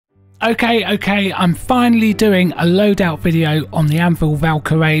Okay, I'm finally doing a loadout video on the Anvil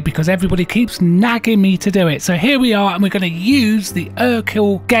Valkyrie because everybody keeps nagging me to do it. So here we are, and we're going to use the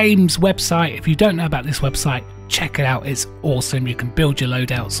Urkill Games website. If you don't know about this website, check it out. It's awesome. You can build your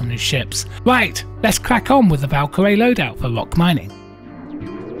loadouts on your ships. Right, let's crack on with the Valkyrie loadout for rock mining.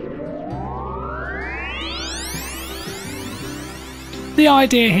 The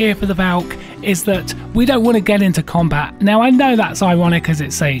idea here for the Valk is that we don't want to get into combat. Now I know that's ironic as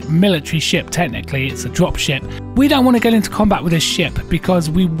it's a military ship, technically it's a drop ship. We don't want to get into combat with this ship because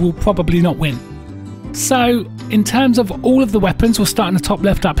we will probably not win. So in terms of all of the weapons, we'll start in the top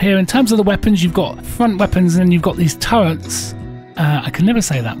left up here. In terms of the weapons, you've got front weapons and then you've got these turrets. I can never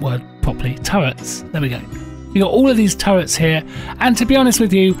say that word properly. Turrets. There we go. You've got all of these turrets here, and to be honest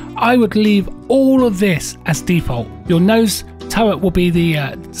with you, I would leave all of this as default. Your nose turret will be the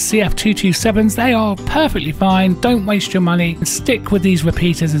CF227s. They are perfectly fine. Don't waste your money. Stick with these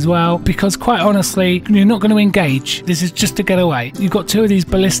repeaters as well, because quite honestly, you're not going to engage. This is just to get away. You've got two of these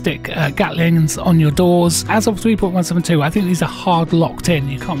ballistic Gatlings on your doors. As of 3.172, I think these are hard locked in.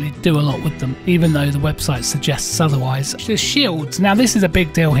 You can't really do a lot with them, even though the website suggests otherwise. The shields. Now this is a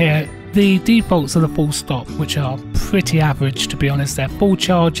big deal here. The defaults are the full stop, which are pretty average, to be honest. Their full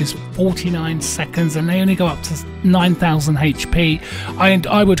charge is 49 seconds and they only go up to 9,000 HP.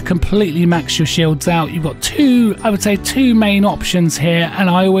 I would completely max your shields out. You've got two main options here, and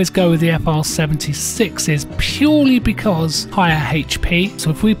I always go with the FR76s purely because higher HP. So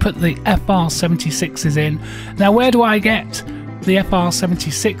if we put the FR76s in, now where do I get the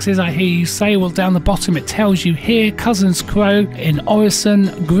FR76s, I hear you say? Well, down the bottom it tells you here: Cousins Crow in Orison,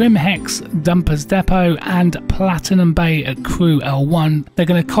 Grimhex, Dumpers Depot, and Platinum Bay at Crew L1. They're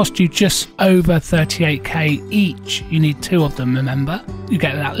going to cost you just over 38k each. You need two of them, remember? You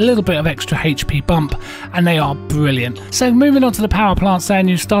get that little bit of extra HP bump, and they are brilliant. So moving on to the power plants then,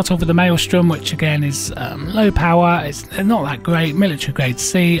 you start off with the Maelstrom, which again is low power. It's not that great, military grade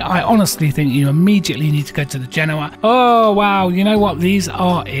C. I honestly think you immediately need to go to the Genoa. Oh wow, you know what? These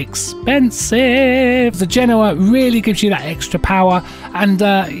are expensive. The Genoa really gives you that extra power, and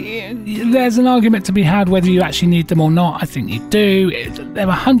there's an argument to be had whether you actually need them or not. I think you do. They're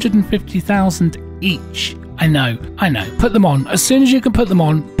 150,000 each. I know. Put them on. As soon as you can put them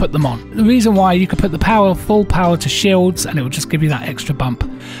on, put them on. The reason why, you can put the power, full power to shields, and it will just give you that extra bump.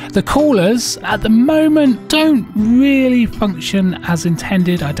 The coolers at the moment don't really function as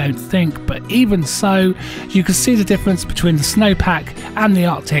intended, I don't think, but even so, you can see the difference between the Snowpack and the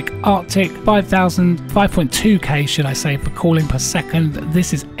Arctic. Arctic 5.2k should I say for cooling per second.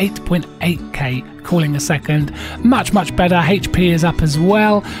 This is 8.8k cooling a second. Much better. HP is up as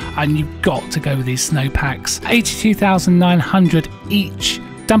well, and you've got to go with these Snowpacks. 82,900 each.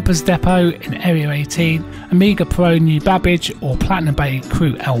 Dumpers Depot in Area 18, Amiga Pro New Babbage or Platinum Bay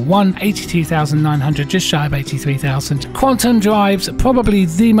Crew L1, 82,900, just shy of 83,000. Quantum drives, probably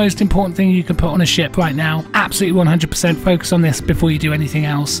the most important thing you can put on a ship right now. Absolutely 100% focus on this before you do anything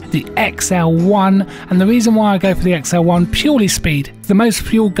else. The XL1, and the reason why I go for the XL1, purely speed. The most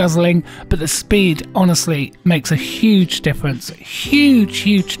fuel guzzling, but the speed honestly makes a huge difference.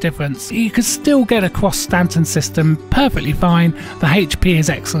 Huge difference. You could still get across Stanton system perfectly fine. The HP is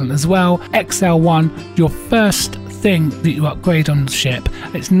excellent as well. XL1, your first thing that you upgrade on the ship.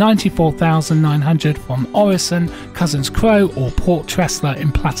 It's 94,900 from Orison, Cousins Crow or Port Tressler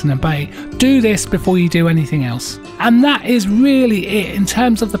in Platinum Bay. Do this before you do anything else. And that is really it in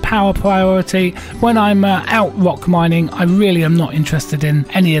terms of the power priority. When I'm out rock mining, I really am not interested in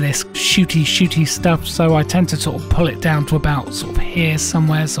any of this shooty stuff, so I tend to sort of pull it down to about sort of here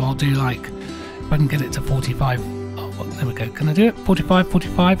somewhere. So I'll do, like, if I can get it to 45. Oh, well, there we go. Can I do it? 45,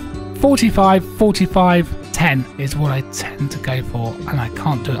 10 is what I tend to go for, and I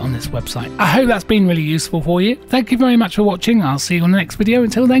can't do it on this website. I hope that's been really useful for you. Thank you very much for watching. I'll see you on the next video.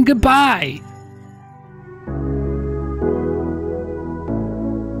 Until then, goodbye.